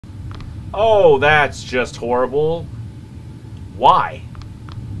Oh, that's just horrible. Why?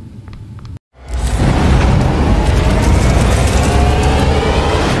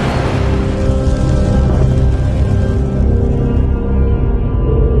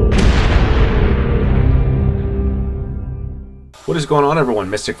 What is going on, everyone?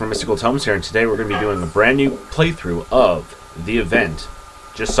 Mystic from Mystical Tomes here, and today we're going to be doing a brand new playthrough of The Event.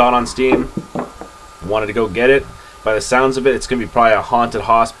 Just saw it on Steam. Wanted to go get it. By the sounds of it, it's going to be probably a haunted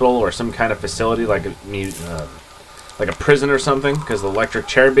hospital or some kind of facility like a prison or something, because of the electric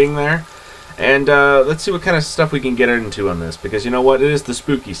chair being there. And let's see what kind of stuff we can get into on this, because you know what? It is the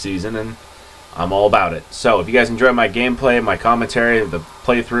spooky season, and I'm all about it. So if you guys enjoy my gameplay, my commentary, the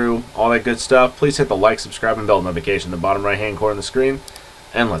playthrough, all that good stuff, please hit the like, subscribe, and bell notification in the bottom right hand corner of the screen,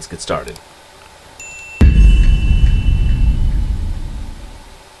 and let's get started.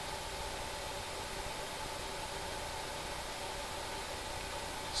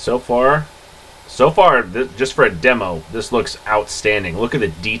 So far, just for a demo, this looks outstanding. Look at the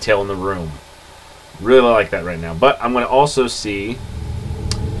detail in the room. Really like that right now. But I'm going to also see...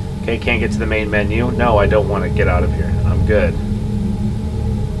 Okay, can't get to the main menu. No, I don't want to get out of here. I'm good.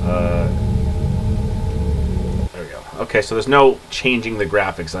 There we go. Okay, so there's no changing the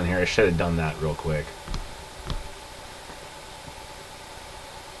graphics on here. I should have done that real quick.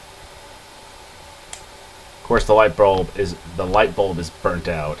 Of course, the light bulb is burnt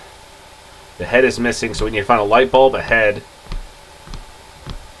out. The head is missing, so we need to find a light bulb, a head.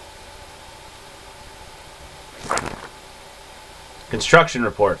 Construction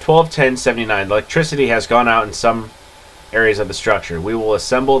report, 12/10/79. Electricity has gone out in some areas of the structure. We will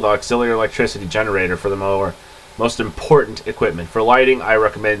assemble the auxiliary electricity generator for the most important equipment. For lighting, I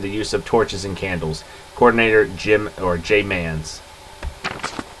recommend the use of torches and candles. Coordinator Jim or J Mans.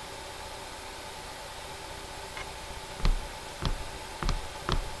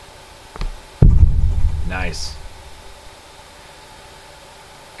 Nice.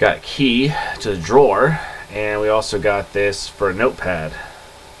 Got a key to the drawer. And we also got this for a notepad.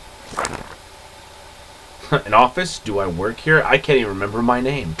 An office? Do I work here? I can't even remember my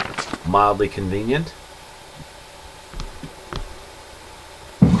name. Mildly convenient.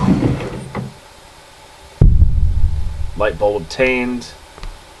 Light bulb obtained.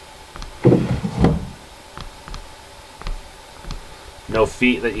 No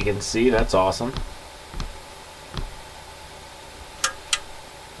feet that you can see. That's awesome.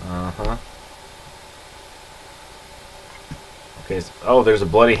 Uh-huh. Okay, oh, there's a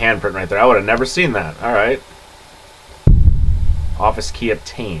bloody handprint right there. I would have never seen that. Alright. Office key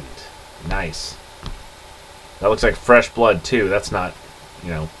obtained. Nice. That looks like fresh blood, too. That's not, you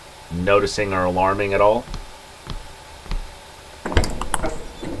know, noticing or alarming at all.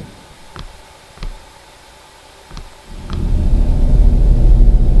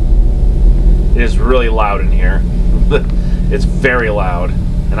 It is really loud in here. It's very loud.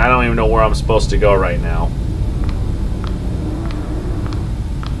 And I don't even know where I'm supposed to go right now.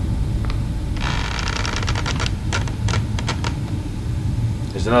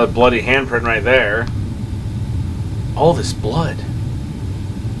 There's another bloody handprint right there. All this blood.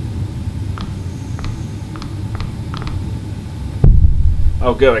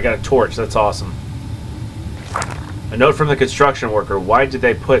 Oh good, I got a torch. That's awesome. A note from the construction worker. Why did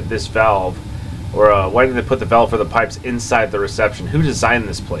they put this valve, or why did they put the valve for the pipes inside the reception? Who designed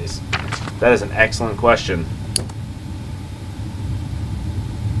this place? That is an excellent question.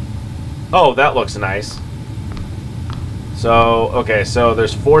 Oh, that looks nice. So, okay, so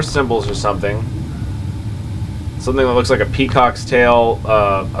there's 4 symbols or something. Something that looks like a peacock's tail,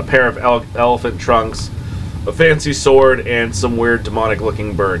 a pair of elephant trunks, a fancy sword, and some weird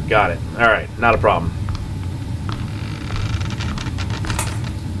demonic-looking bird. Got it. Alright, not a problem.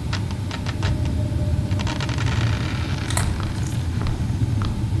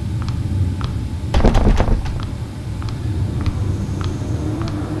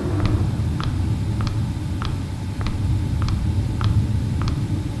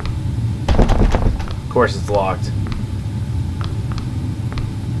 Of course it's locked.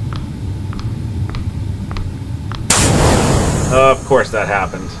 Of course that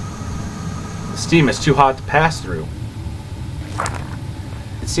happened. The steam is too hot to pass through.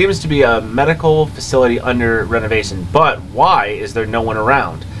 It seems to be a medical facility under renovation, but why is there no one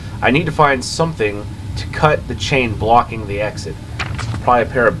around? I need to find something to cut the chain blocking the exit. Probably a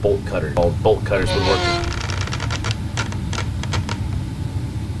pair of bolt cutters. Bolt cutters would work.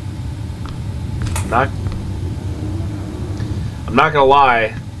 I'm not gonna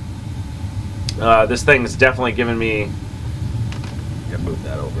lie. This thing's definitely giving me. Gotta move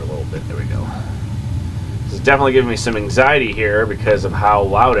that over a little bit. There we go. This is definitely giving me some anxiety here because of how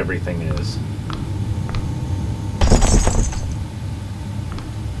loud everything is.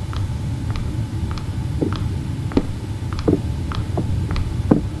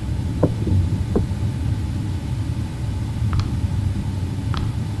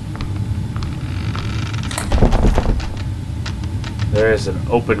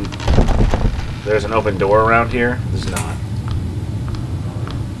 There's an open door around here. There's not.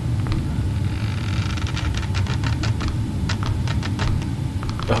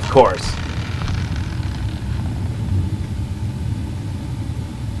 Of course.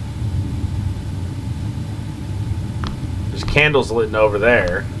 There's candles lit over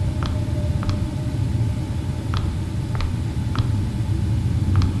there.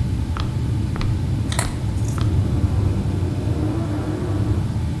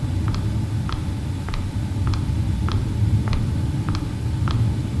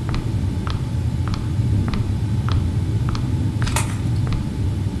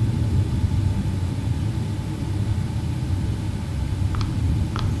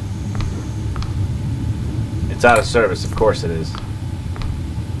 It's out of service, of course it is.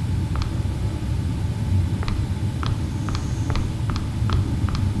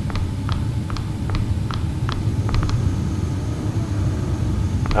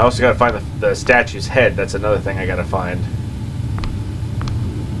 I also gotta find the statue's head. That's another thing I gotta find.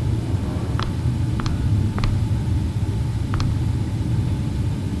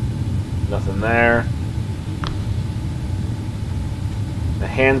 Nothing there. The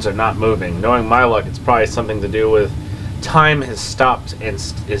hands are not moving. Knowing my luck, it's probably something to do with time has stopped and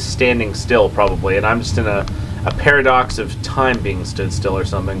is standing still, probably. And I'm just in a paradox of time being stood still or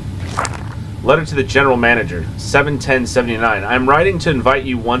something. Letter to the General Manager, 7/10/79. I'm writing to invite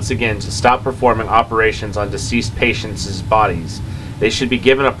you once again to stop performing operations on deceased patients' bodies. They should be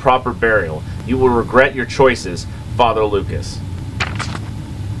given a proper burial. You will regret your choices, Father Lucas.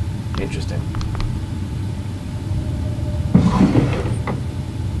 Interesting.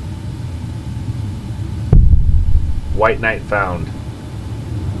 White Knight found.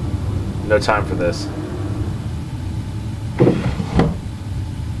 No time for this.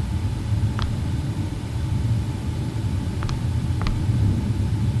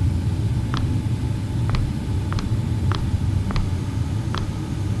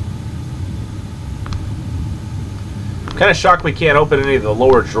 I'm kind of shocked we can't open any of the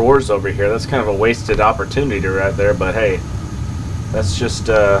lower drawers over here. That's kind of a wasted opportunity right there, but hey, that's just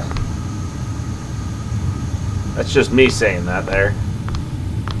me saying that there.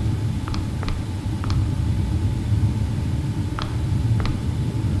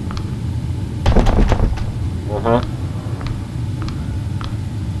 Uh-huh.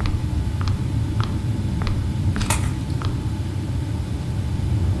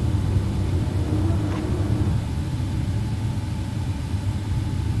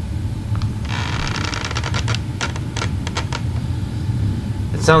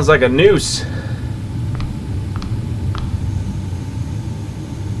 It sounds like a noose.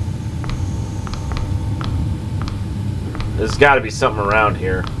 There's got to be something around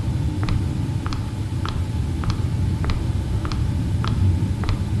here.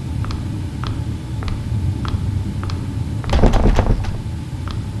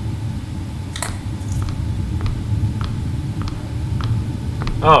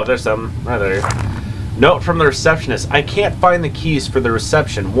 Oh, there's something right there. Note from the receptionist. I can't find the keys for the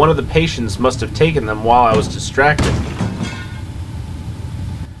reception. One of the patients must have taken them while I was distracted.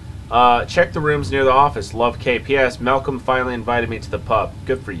 Check the rooms near the office. Love, KPS. Malcolm finally invited me to the pub.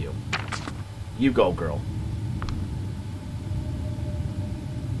 Good for you. You go, girl.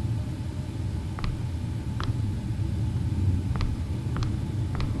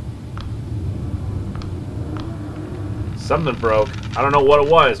 Something broke. I don't know what it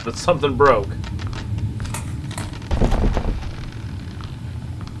was, but something broke.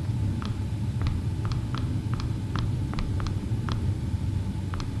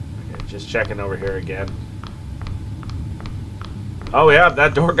 Just checking over here again. Oh yeah,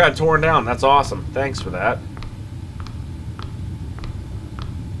 that door got torn down. That's awesome. Thanks for that.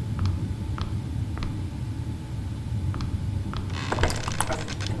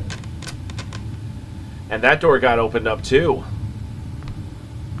 And that door got opened up too.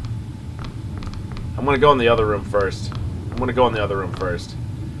 I'm gonna go in the other room first.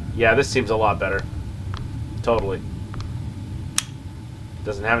 Yeah, this seems a lot better. Totally.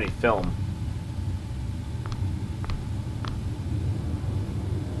 Doesn't have any film.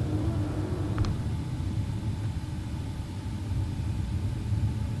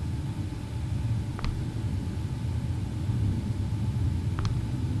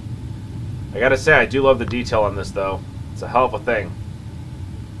 I gotta say, I do love the detail on this, though. It's a hell of a thing.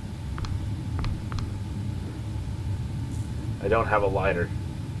 I don't have a lighter.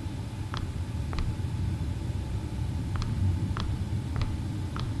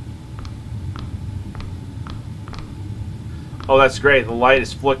 Oh, that's great. The light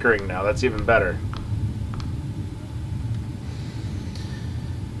is flickering now. That's even better.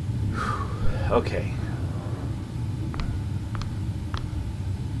 Okay.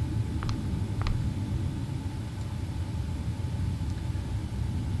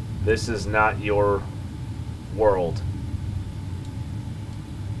 This is not your world.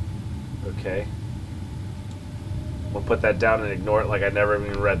 Okay. We'll put that down and ignore it like I never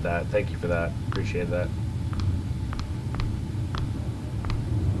even read that. Thank you for that. Appreciate that.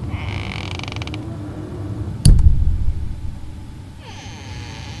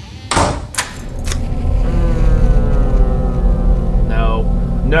 No.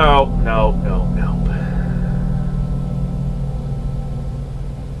 No, no, no, no.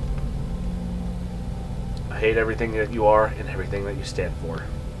 I hate everything that you are and everything that you stand for.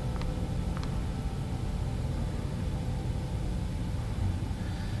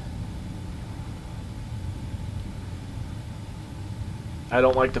 I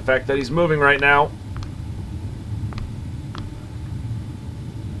don't like the fact that he's moving right now.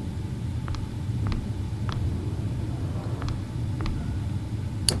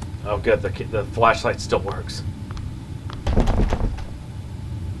 Oh, good. The flashlight still works.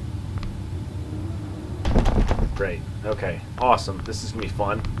 Great. Okay. Awesome. This is going to be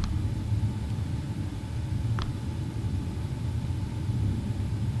fun.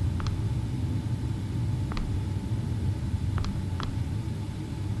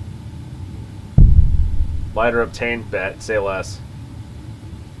 Lighter obtained. Bet. Say less.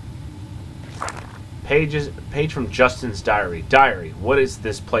 Page from Justin's diary. Diary. What is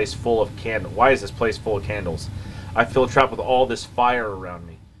this place full of candles? Why is this place full of candles? I feel trapped with all this fire around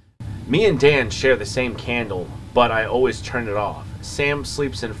me. Me and Dan share the same candle, but I always turn it off. Sam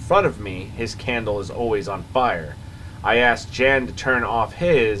sleeps in front of me. His candle is always on fire. I asked Jan to turn off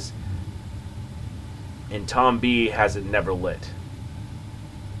his, and Tom B has it never lit.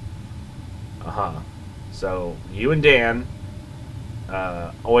 So you and Dan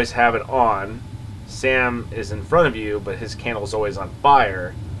always have it on. Sam is in front of you, but his candle is always on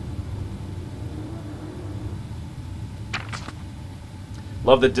fire.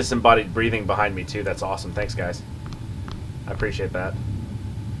 Love the disembodied breathing behind me too. That's awesome. Thanks, guys. I appreciate that.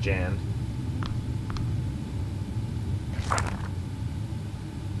 Jan.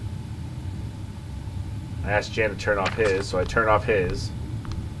 I asked Jan to turn off his, so I turn off his.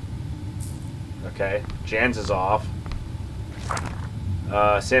 Okay, Jan's is off.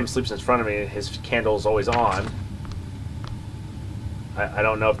 Sam sleeps in front of me. His candle is always on. I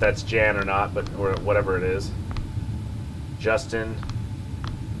don't know if that's Jan or not, but or whatever it is. Justin.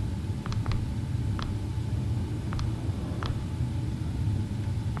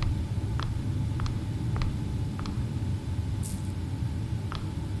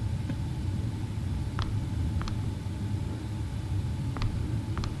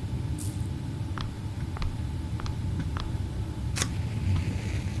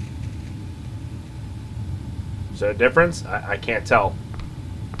 Is there a difference? I can't tell.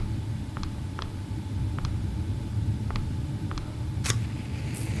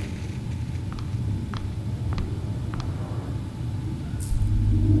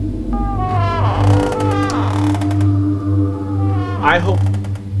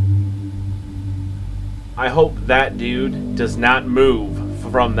 I hope that dude does not move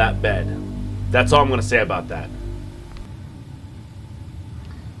from that bed. That's all I'm going to say about that.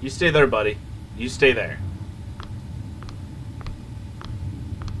 You stay there, buddy. You stay there.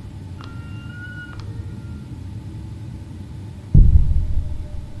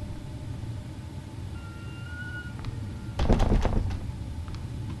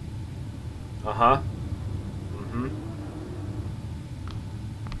 Uh-huh. Mm-hmm.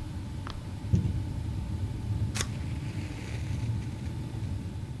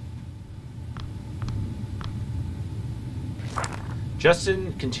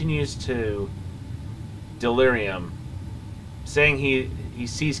 Justin continues to delirium, saying he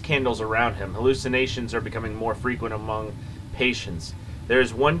sees candles around him. Hallucinations are becoming more frequent among patients. There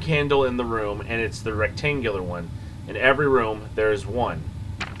is one candle in the room, and it's the rectangular one. In every room, there is one.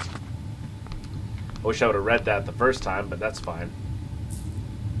 I wish I would have read that the first time, but that's fine.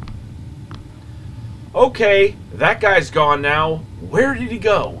 Okay, that guy's gone now. Where did he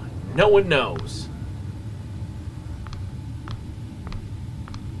go? No one knows.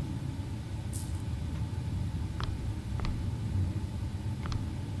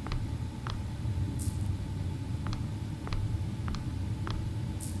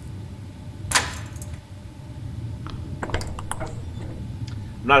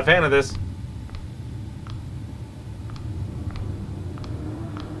 I'm not a fan of this.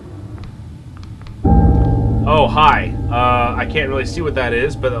 Oh, hi. I can't really see what that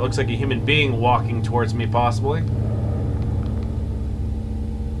is, but that looks like a human being walking towards me, possibly.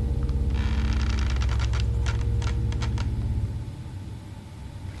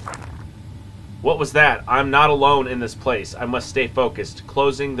 What was that? I'm not alone in this place. I must stay focused.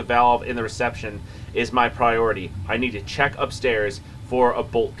 Closing the valve in the reception is my priority. I need to check upstairs for a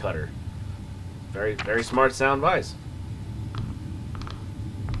bolt cutter. Very, very smart sound advice.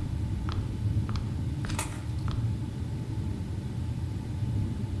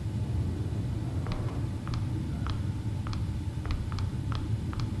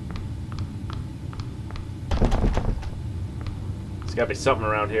 There's got to be something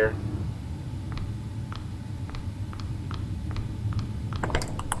around here.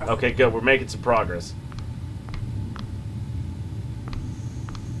 Okay, good. We're making some progress.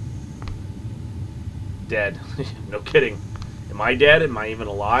 Dead. No kidding. Am I dead? Am I even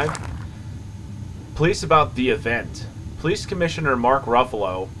alive? Police about the event. Police Commissioner Mark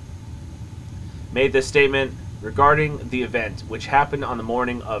Ruffalo made this statement regarding the event, which happened on the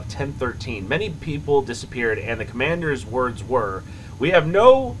morning of 10/13. Many people disappeared, and the commander's words were, "We have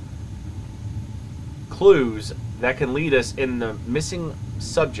no clues that can lead us in the missing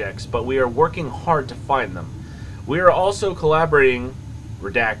subjects, but we are working hard to find them. We are also collaborating,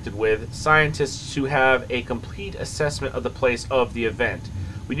 redacted, with scientists who have a complete assessment of the place of the event.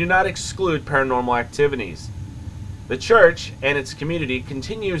 We do not exclude paranormal activities." The church and its community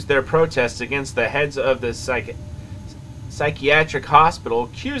continues their protests against the heads of the psychiatric hospital,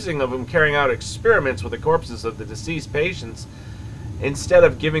 accusing of them carrying out experiments with the corpses of the deceased patients instead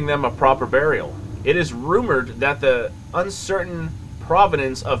of giving them a proper burial. It is rumored that the uncertain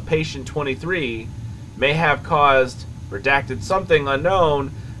provenance of patient 23 may have caused, redacted, something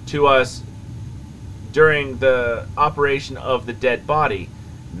unknown to us during the operation of the dead body.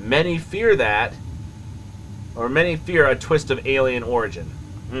 Many fear that, or many fear a twist of alien origin.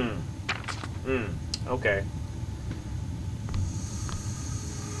 Okay.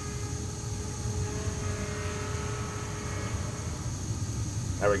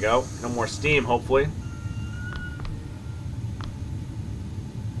 There we go. No more steam, hopefully.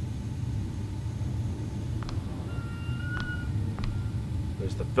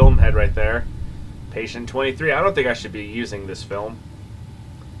 There's the film head right there. Patient 23. I don't think I should be using this film.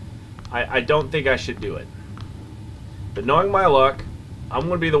 I don't think I should do it. But knowing my luck, I'm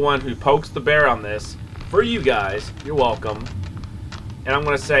going to be the one who pokes the bear on this. For you guys, you're welcome. And I'm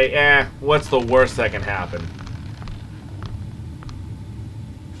going to say, what's the worst that can happen?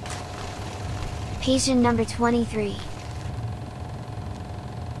 Patient number 23.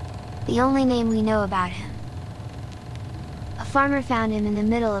 The only name we know about him. A farmer found him in the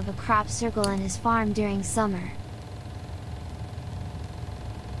middle of a crop circle on his farm during summer.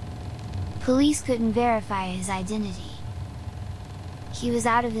 Police couldn't verify his identity. He was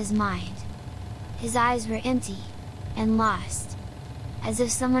out of his mind. His eyes were empty and lost, as if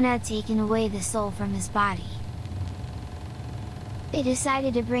someone had taken away the soul from his body. They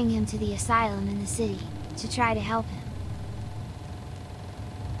decided to bring him to the asylum in the city, to try to help him.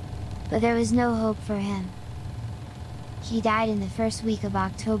 But there was no hope for him. He died in the first week of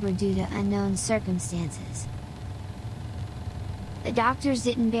October due to unknown circumstances. The doctors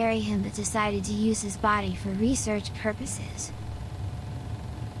didn't bury him but decided to use his body for research purposes.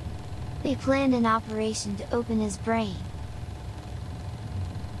 They planned an operation to open his brain.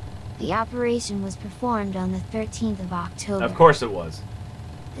 The operation was performed on the 13th of October. Of course it was.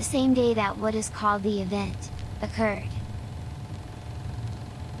 The same day that what is called the event occurred.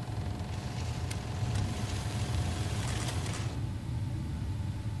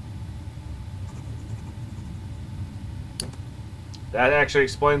 That actually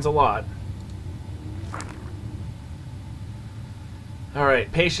explains a lot.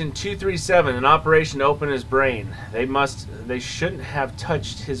 Alright, patient 237, an operation to open his brain. They shouldn't have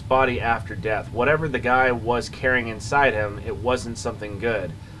touched his body after death. Whatever the guy was carrying inside him, it wasn't something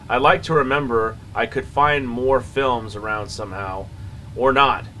good. I'd like to remember I could find more films around somehow. Or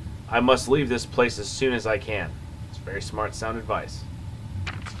not. I must leave this place as soon as I can. It's very smart sound advice.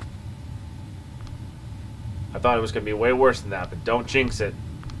 I thought it was going to be way worse than that, but don't jinx it.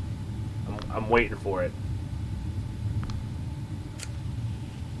 I'm waiting for it.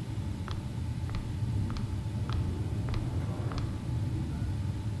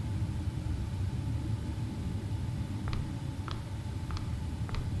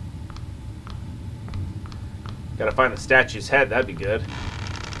 Gotta find the statue's head, that'd be good.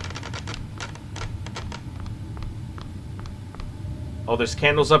 Oh, there's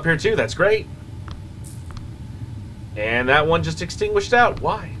candles up here too. That's great. And that one just extinguished out.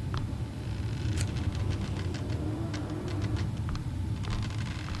 Why?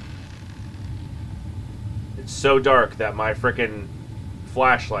 It's so dark that my frickin'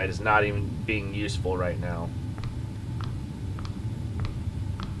 flashlight is not even being useful right now.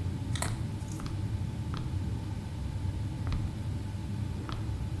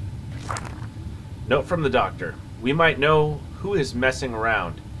 Note from the doctor. We might know who is messing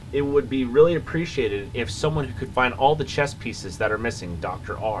around. It would be really appreciated if someone who could find all the chess pieces that are missing,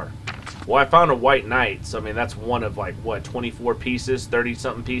 Dr. R. Well, I found a white knight, so I mean that's one of like, what, 24 pieces,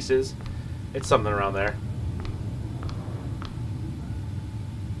 30-something pieces? It's something around there.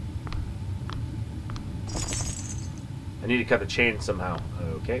 I need to cut the chain somehow.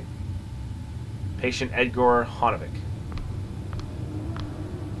 Okay. Patient Edgar Honovic.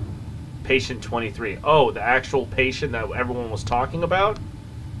 Patient 23. Oh, the actual patient that everyone was talking about?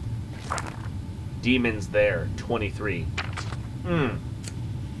 Demons there. 23.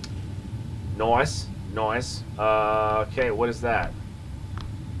 Nice. Nice. Okay, what is that?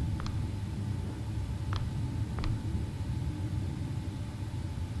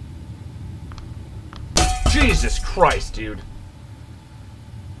 Jesus Christ, dude.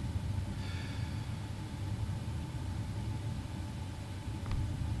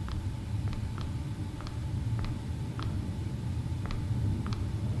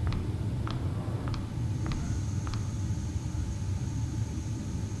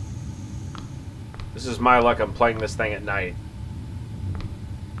 This is my luck. I'm playing this thing at night.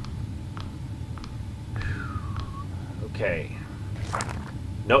 Okay.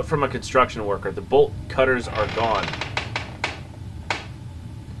 Note from a construction worker. The bolt cutters are gone.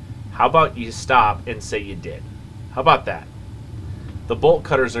 How about you stop and say you did? How about that? The bolt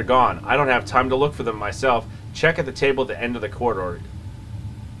cutters are gone. I don't have time to look for them myself. Check at the table at the end of the corridor.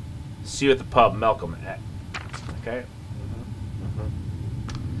 See you at the pub, Malcolm. Okay.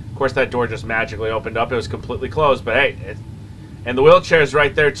 Of course, that door just magically opened up. It was completely closed, but hey, and the wheelchair's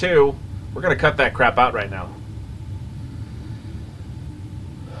right there too. We're gonna cut that crap out right now.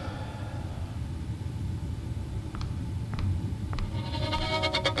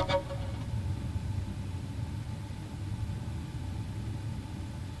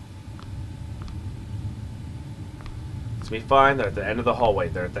 It's gonna be fine. They're at the end of the hallway.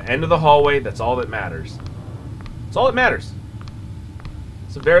 They're at the end of the hallway. That's all that matters. That's all that matters.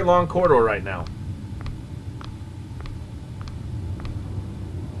 It's a very long corridor right now.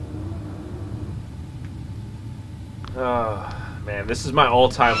 Man, this is my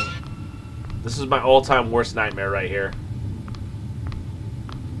all-time worst nightmare right here.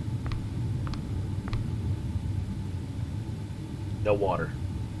 No water.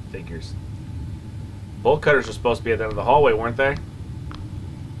 Figures. Bolt cutters were supposed to be at the end of the hallway, weren't they?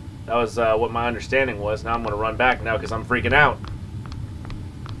 That was what my understanding was. Now I'm going to run back now because I'm freaking out.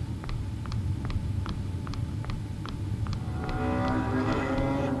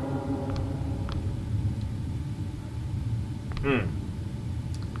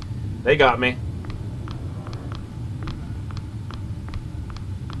 They got me.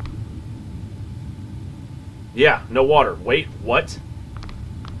 Yeah, no water. Wait, what?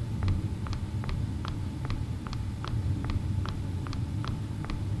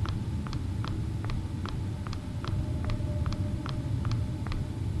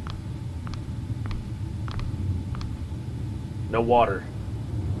 No water.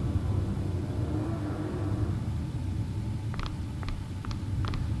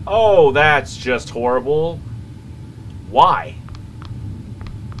 Oh, that's just horrible. Why?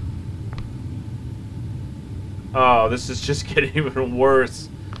 Oh, this is just getting even worse.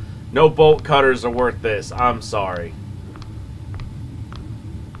 No bolt cutters are worth this. I'm sorry.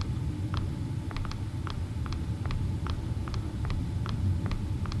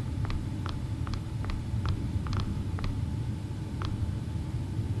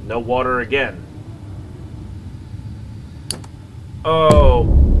 No water again. Oh,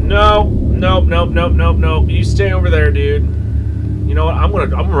 no. Nope, nope, nope, nope, nope. You stay over there, dude. You know what?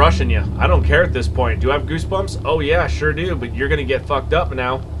 I'm rushing you. I don't care at this point. Do I have goosebumps? Oh yeah, sure do, but you're gonna get fucked up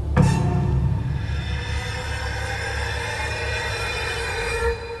now.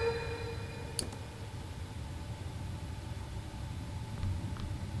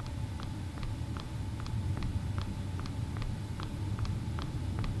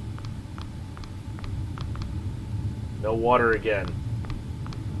 No water again.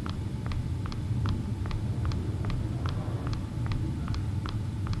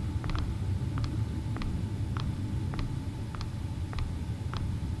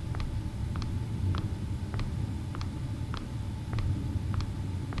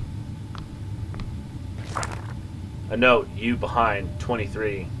 A note, you behind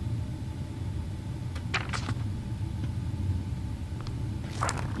 23.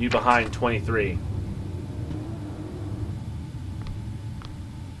 You behind 23.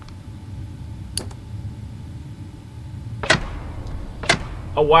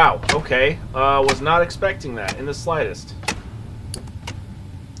 Oh wow, okay. Was not expecting that in the slightest.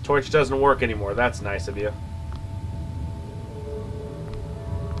 Torch doesn't work anymore. That's nice of you.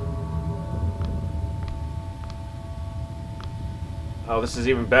 Oh, this is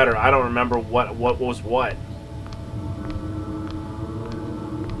even better. I don't remember what was what.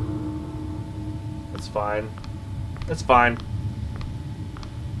 That's fine. That's fine.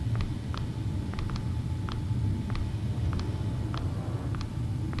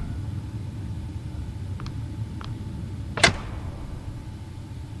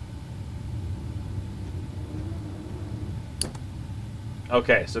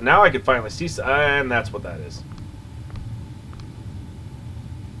 Okay, so now I can finally see, and that's what that is.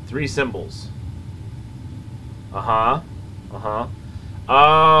 3 symbols. Uh-huh. Uh-huh.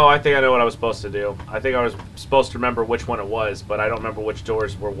 Oh, I think I know what I was supposed to do. I think I was supposed to remember which one it was, but I don't remember which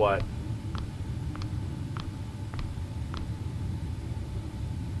doors were what.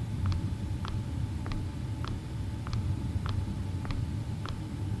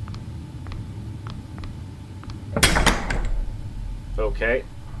 Okay.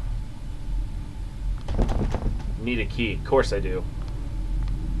 Need a key. Of course I do.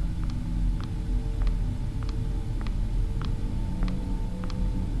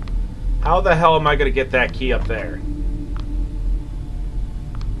 How the hell am I going to get that key up there?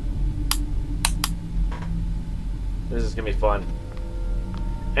 This is going to be fun.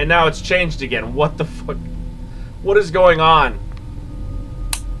 And now it's changed again. What the fuck? What is going on?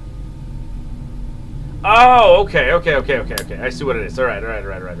 Oh, okay. I see what it is. All right.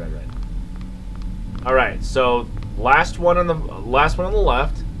 All right. So last one on the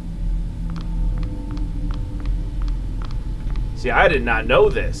left. See, I did not know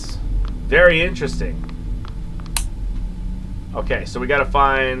this. Very interesting. Okay, so we gotta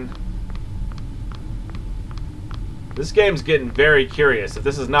find... This game's getting very curious. If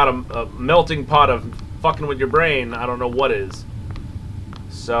this is not a melting pot of fucking with your brain, I don't know what is.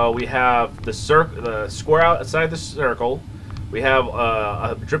 So we have the square outside the circle. We have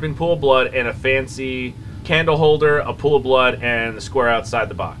a dripping pool of blood and a fancy candle holder, a pool of blood, and the square outside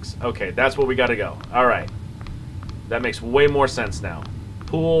the box. Okay, that's where we gotta go. Alright. That makes way more sense now.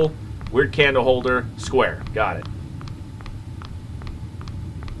 Pool... Weird candle holder, square. Got it.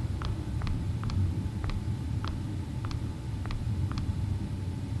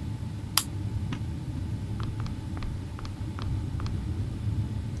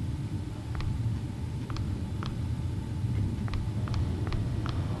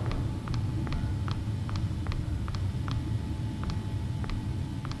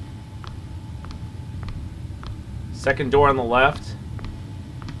 Second door on the left.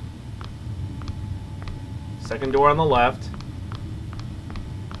 Second door on the left.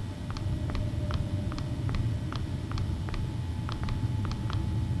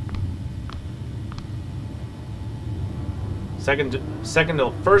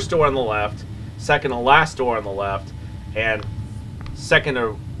 First door on the left. Second to last door on the left, and second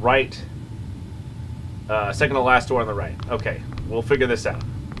to right. Second to last door on the right. Okay, we'll figure this out.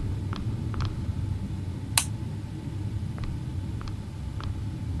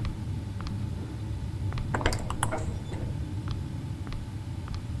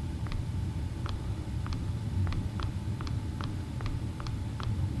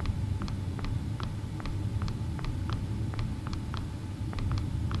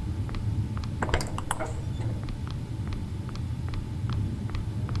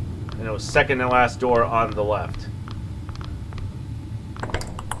 And it was second to last door on the left.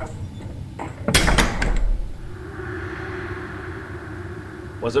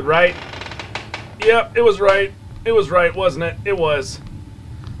 Was it right? Yep, it was right. It was right, wasn't it? It was.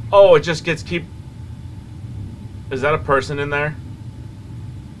 Oh, it just gets keep... Is that a person in there?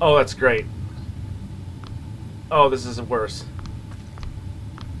 Oh, that's great. Oh, this isn't worse.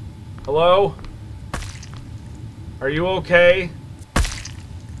 Hello? Are you okay?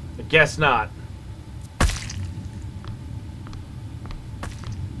 I guess not.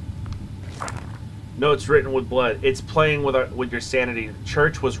 Notes written with blood. It's playing with your sanity. The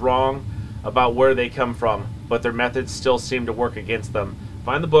church was wrong about where they come from, but their methods still seem to work against them.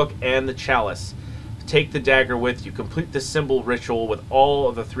 Find the book and the chalice. Take the dagger with you. Complete the symbol ritual with all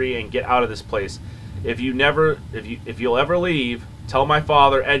of the 3 and get out of this place. If you'll ever leave, tell my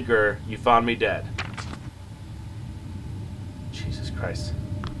father Edgar you found me dead. Jesus Christ.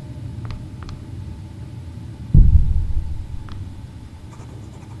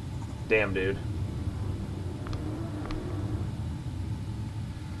 Damn, dude.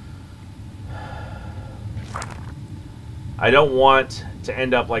 I don't want to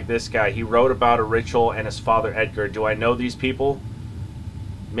end up like this guy. He wrote about a ritual and his father Edgar. Do I know these people?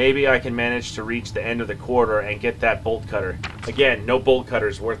 Maybe I can manage to reach the end of the corridor and get that bolt cutter. Again, no bolt cutter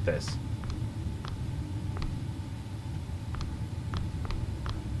is worth this.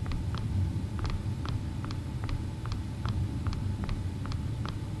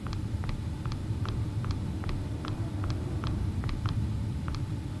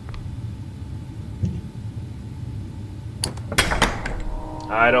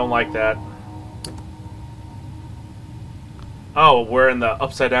 I don't like that. Oh, we're in the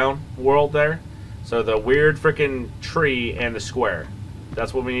upside down world there? So the weird freaking tree and the square.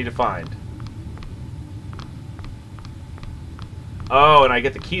 That's what we need to find. Oh, and I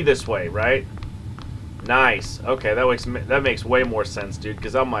get the key this way, right? Nice. Okay, that makes way more sense, dude,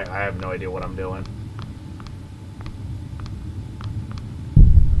 because I'm like, I have no idea what I'm doing.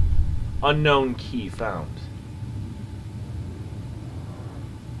 Unknown key found.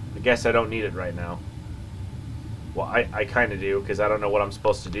 I guess I don't need it right now. Well, I kind of do, because I don't know what I'm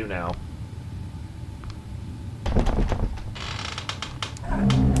supposed to do now.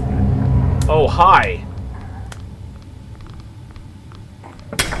 Oh, hi!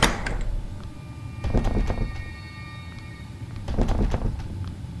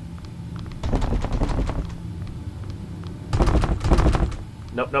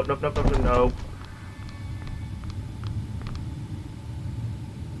 Nope, nope, nope, nope, nope, nope.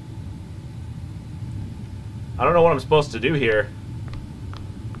 I don't know what I'm supposed to do here.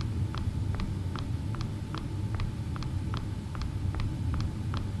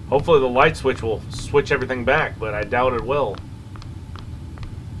 Hopefully the light switch will switch everything back, but I doubt it will.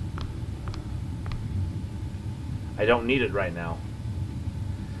 I don't need it right now.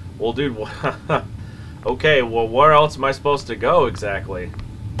 Well, dude, okay, well, where else am I supposed to go exactly?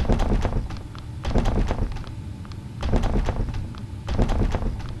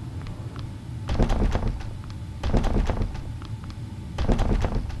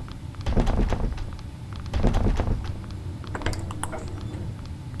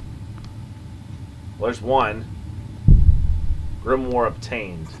 Well, there's one. Grimoire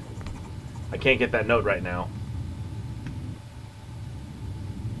obtained. I can't get that note right now.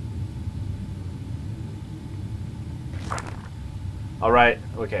 Alright,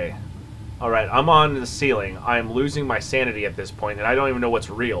 okay. Alright, I'm on the ceiling. I'm losing my sanity at this point, and I don't even know what's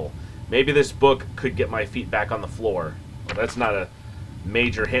real. Maybe this book could get my feet back on the floor. Well, that's not a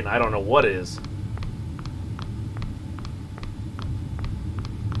major hint. I don't know what is.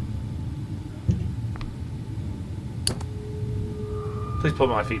 Please put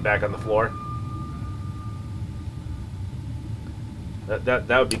my feet back on the floor. That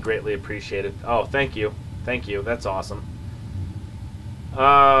would be greatly appreciated. Oh, thank you. Thank you. That's awesome.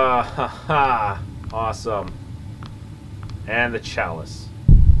 Haha. Awesome. And the chalice.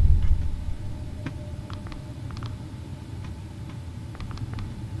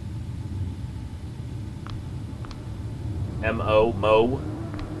 M-O, Mo.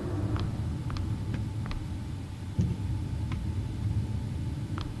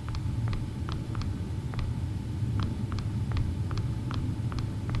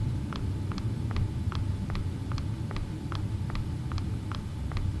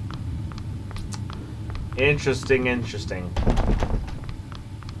 Interesting, interesting.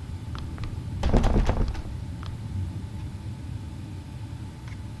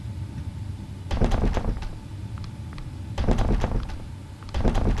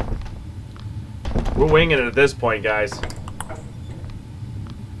 We're winging it at this point, guys.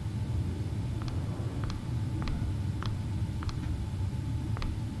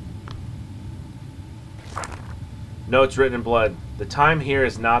 Notes written in blood. The time here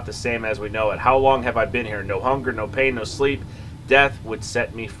is not the same as we know it. How long have I been here? No hunger, no pain, no sleep. Death would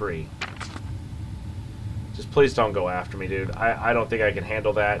set me free. Just please don't go after me, dude. I don't think I can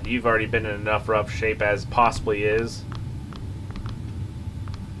handle that. You've already been in enough rough shape as possibly is.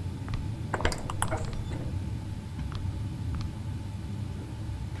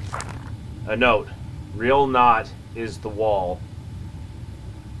 A note. Real knot is the wall.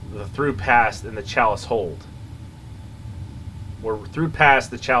 The through past and the chalice hold. We're through past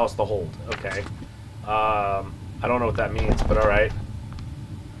the chalice the hold. Okay. I don't know what that means, but alright.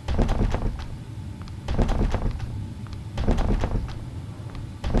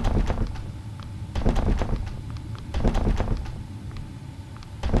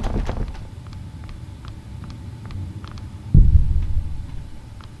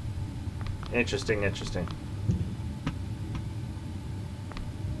 Interesting, interesting.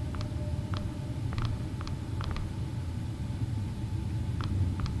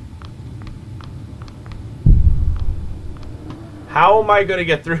 How am I going to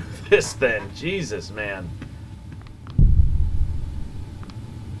get through this then? Jesus, man.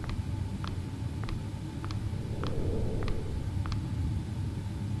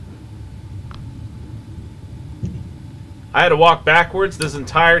 I had to walk backwards this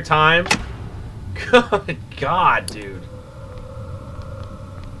entire time. Good God, dude.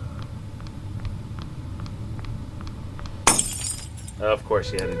 Of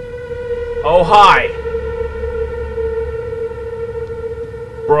course you had to. Oh, hi.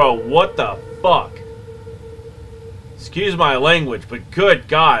 Bro, what the fuck? Excuse my language, but good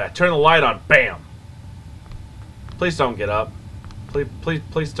God. I turn the light on. Bam. Please don't get up.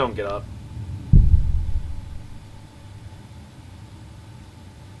 Please don't get up.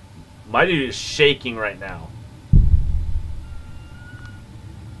 My dude is shaking right now.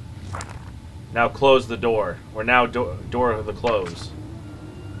 Now close the door. We're now door of the close.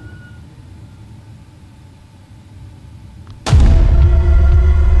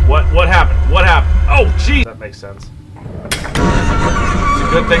 What happened? What happened? Oh, jeez. That makes sense. It's a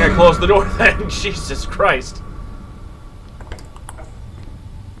good thing I closed the door then. Jesus Christ.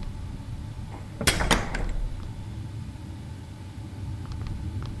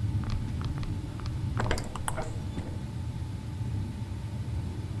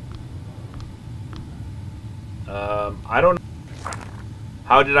 I don't know.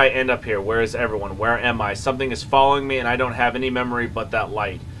 How did I end up here? Where is everyone? Where am I? Something is following me and I don't have any memory but that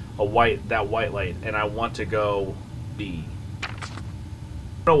light. That white light. And I want to go B. I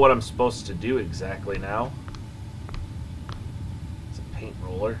don't know what I'm supposed to do exactly now. It's a paint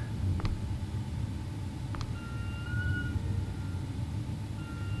roller.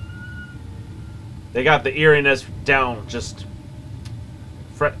 They got the eeriness down. Just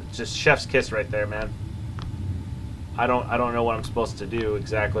chef's kiss right there, man. I don't know what I'm supposed to do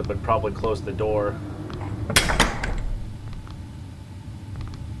exactly, but probably close the door.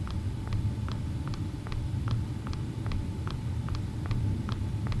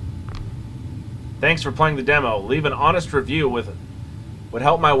 Thanks for playing the demo. Leave an honest review would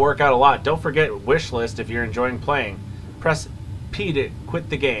help my work out a lot. Don't forget wish list if you're enjoying playing. Press P to quit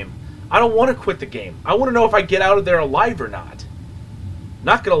the game. I don't want to quit the game. I want to know if I get out of there alive or not.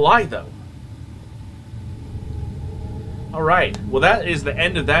 Not gonna lie though. Alright, well that is the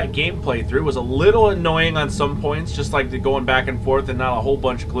end of that game playthrough. It was a little annoying on some points, just like the going back and forth and not a whole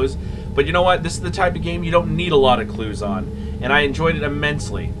bunch of clues. But you know what? This is the type of game you don't need a lot of clues on. And I enjoyed it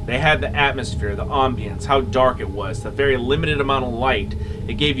immensely. They had the atmosphere, the ambience, how dark it was, the very limited amount of light.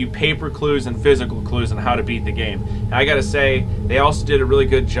 It gave you paper clues and physical clues on how to beat the game. And I gotta say, they also did a really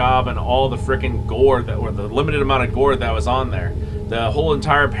good job on all the freaking gore, or the limited amount of gore that was on there. The whole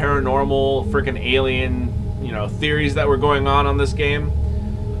entire paranormal, freaking alien, you know, theories that were going on this game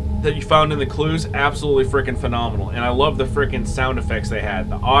that you found in the clues, absolutely freaking phenomenal. And I love the freaking sound effects they had.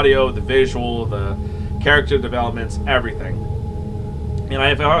 The audio, the visual, the character developments, everything. And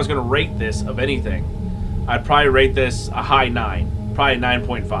if I was going to rate this of anything, I'd probably rate this a high 9. Probably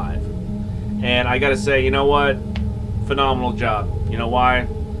 9.5. And I gotta say, you know what? Phenomenal job. You know why?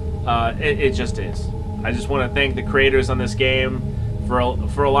 It just is. I just want to thank the creators on this game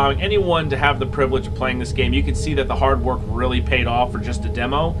for allowing anyone to have the privilege of playing this game. You can see that the hard work really paid off for just a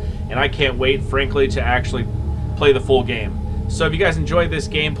demo, and I can't wait, frankly, to actually play the full game. So if you guys enjoyed this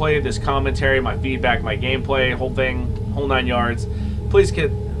gameplay, this commentary, my feedback, my gameplay, whole thing, whole 9 yards, please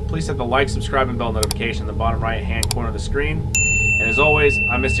hit the like, subscribe, and bell notification in the bottom right-hand corner of the screen. And as always,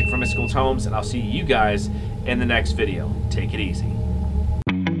 I'm Mystic from Mystical Tomes, and I'll see you guys in the next video. Take it easy.